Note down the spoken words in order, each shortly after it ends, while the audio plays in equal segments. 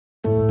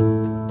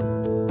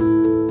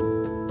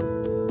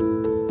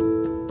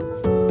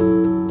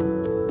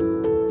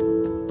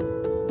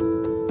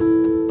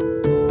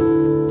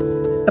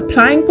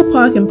applying for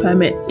parking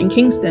permits in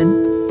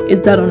Kingston is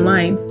done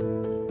online.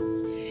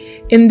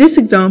 In this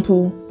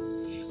example,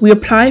 we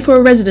apply for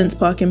a residence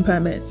parking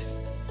permit.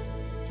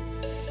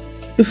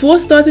 Before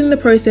starting the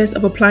process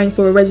of applying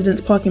for a residence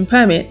parking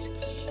permit,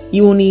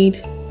 you will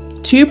need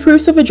 2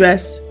 proofs of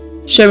address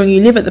showing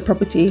you live at the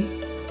property,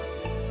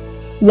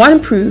 1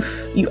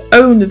 proof you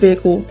own the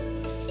vehicle,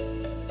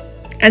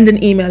 and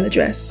an email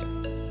address.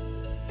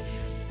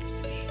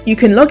 You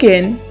can log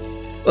in,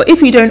 or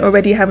if you don't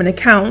already have an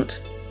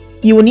account,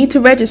 you will need to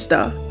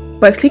register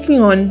by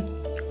clicking on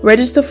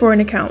Register for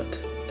an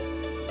account.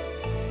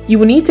 You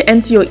will need to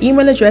enter your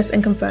email address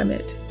and confirm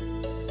it.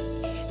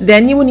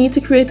 Then you will need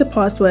to create a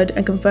password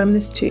and confirm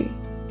this too.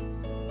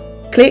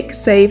 Click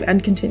Save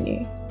and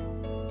Continue.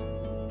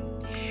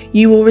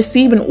 You will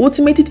receive an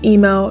automated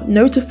email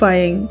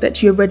notifying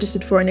that you have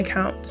registered for an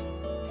account.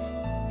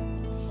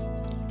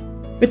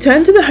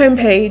 Return to the home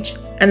page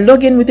and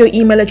log in with your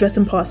email address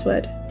and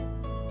password.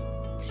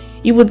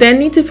 You will then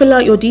need to fill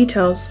out your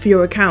details for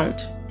your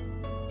account.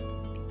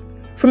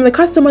 From the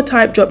Customer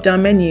Type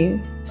drop-down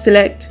menu,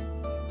 select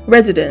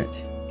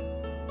Resident.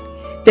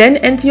 Then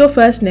enter your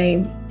first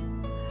name,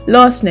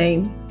 last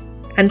name,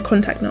 and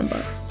contact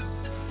number.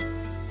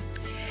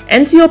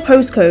 Enter your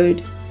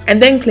postcode and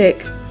then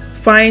click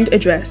Find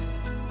Address.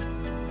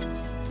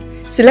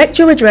 Select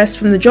your address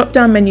from the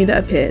drop-down menu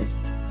that appears.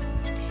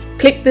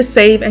 Click the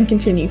Save and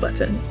Continue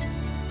button.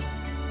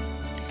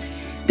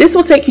 This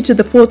will take you to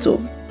the portal,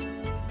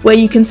 where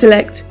you can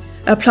select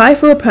Apply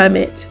for a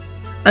Permit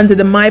under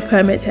the My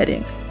Permits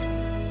heading.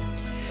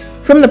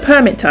 From the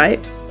permit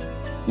types,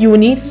 you will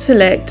need to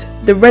select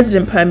the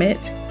Resident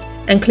Permit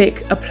and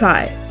click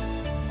Apply.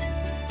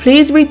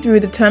 Please read through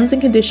the terms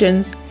and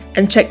conditions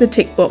and check the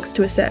tick box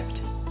to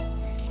accept.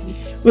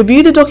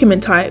 Review the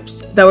document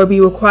types that will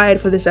be required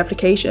for this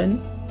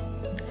application,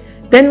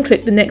 then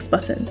click the Next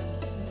button.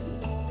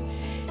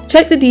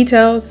 Check the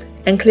details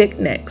and click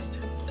Next.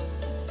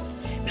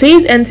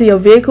 Please enter your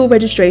vehicle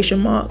registration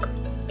mark,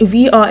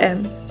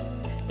 VRM,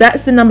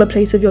 that's the number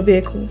plate of your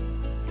vehicle,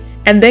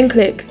 and then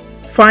click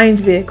Find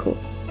Vehicle.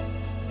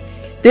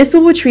 This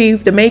will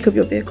retrieve the make of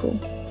your vehicle.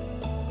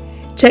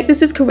 Check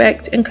this is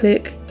correct and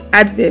click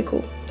Add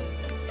Vehicle.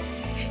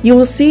 You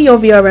will see your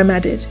VRM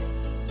added.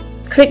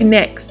 Click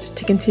Next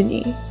to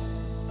continue.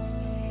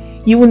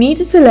 You will need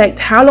to select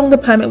how long the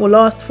permit will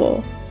last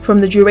for from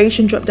the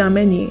Duration drop-down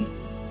menu.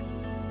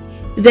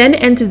 Then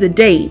enter the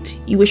date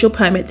you wish your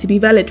permit to be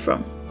valid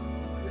from.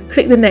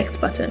 Click the Next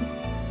button.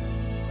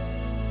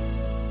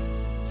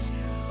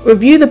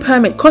 Review the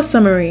permit cost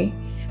summary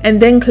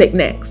and then click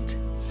Next.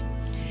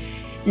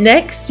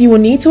 Next, you will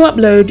need to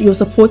upload your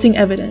supporting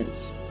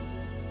evidence.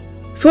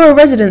 For a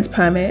residence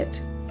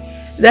permit,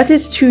 that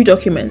is 2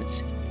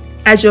 documents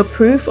as your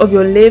proof of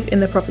your live in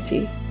the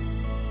property.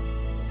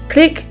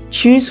 Click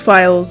Choose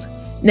Files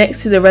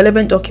next to the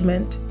relevant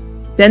document,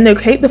 then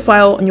locate the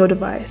file on your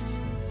device.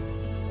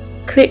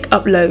 Click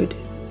Upload.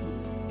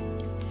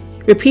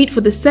 Repeat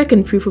for the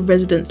second proof of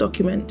residence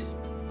document.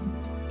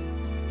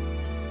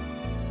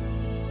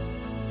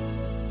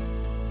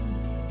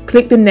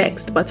 Click the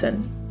Next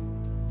button.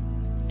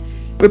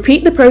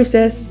 Repeat the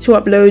process to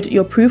upload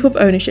your proof of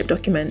ownership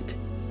document.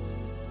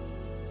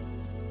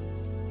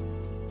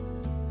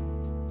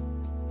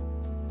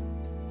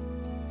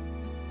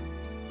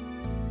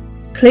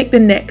 Click the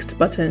Next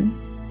button.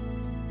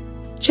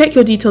 Check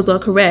your details are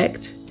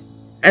correct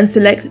and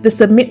select the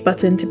Submit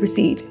button to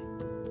proceed.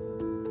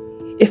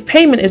 If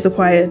payment is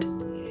required,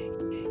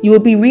 you will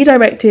be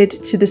redirected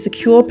to the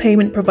Secure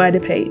Payment Provider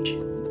page.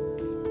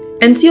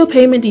 Enter your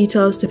payment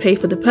details to pay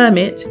for the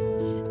permit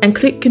and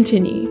click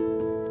Continue.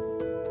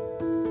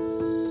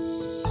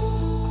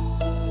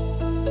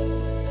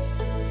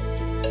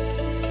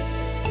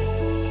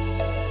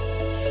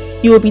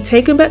 You will be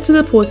taken back to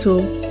the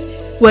portal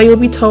where you'll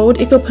be told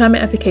if your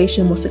permit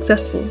application was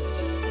successful.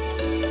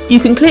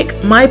 You can click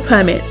My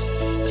Permits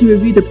to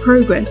review the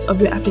progress of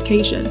your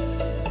application.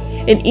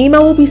 An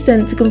email will be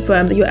sent to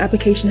confirm that your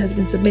application has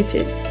been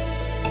submitted.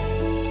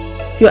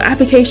 Your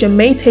application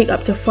may take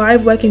up to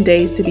 5 working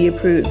days to be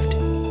approved.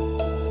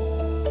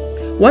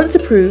 Once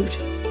approved,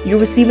 you'll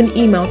receive an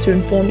email to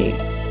inform you.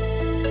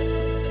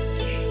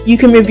 You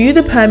can review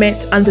the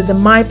permit under the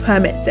My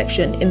Permit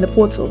section in the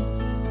portal.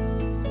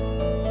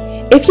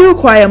 If you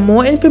require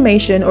more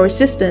information or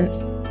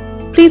assistance,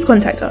 please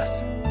contact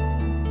us.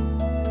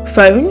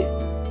 Phone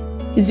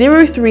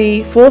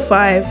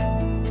 0345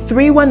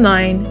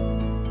 319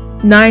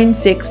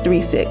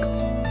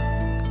 9636.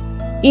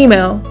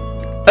 Email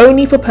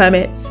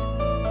onlyforpermits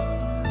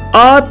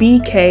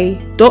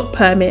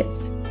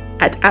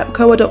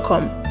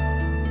rbk.permits@apcoa.com.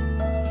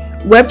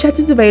 Web chat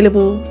is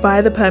available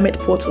via the permit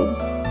portal.